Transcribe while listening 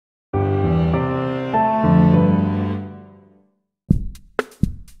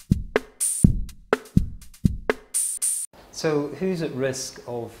So who's at risk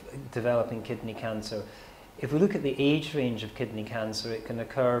of developing kidney cancer? If we look at the age range of kidney cancer, it can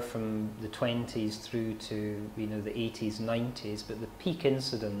occur from the 20s through to the 80s, 90s, but the peak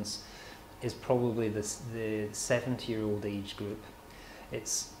incidence is probably the 70-year-old age group.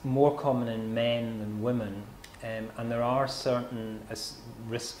 It's more common in men than women, and there are certain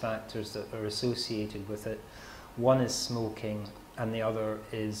risk factors that are associated with it. One is smoking and the other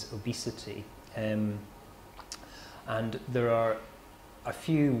is obesity. And there are a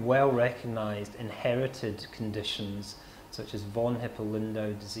few well-recognised inherited conditions such as von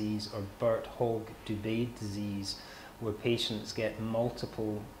Hippel-Lindau disease or Birt-Hogg-Dubé disease, where patients get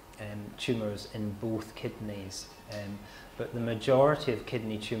multiple tumours in both kidneys. But the majority of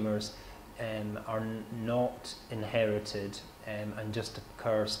kidney tumours are not inherited and just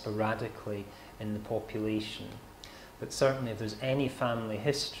occur sporadically in the population. But certainly if there's any family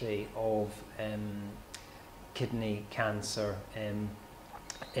history of kidney cancer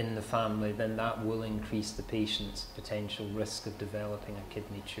in the family, then that will increase the patient's potential risk of developing a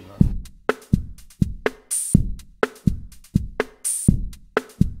kidney tumour.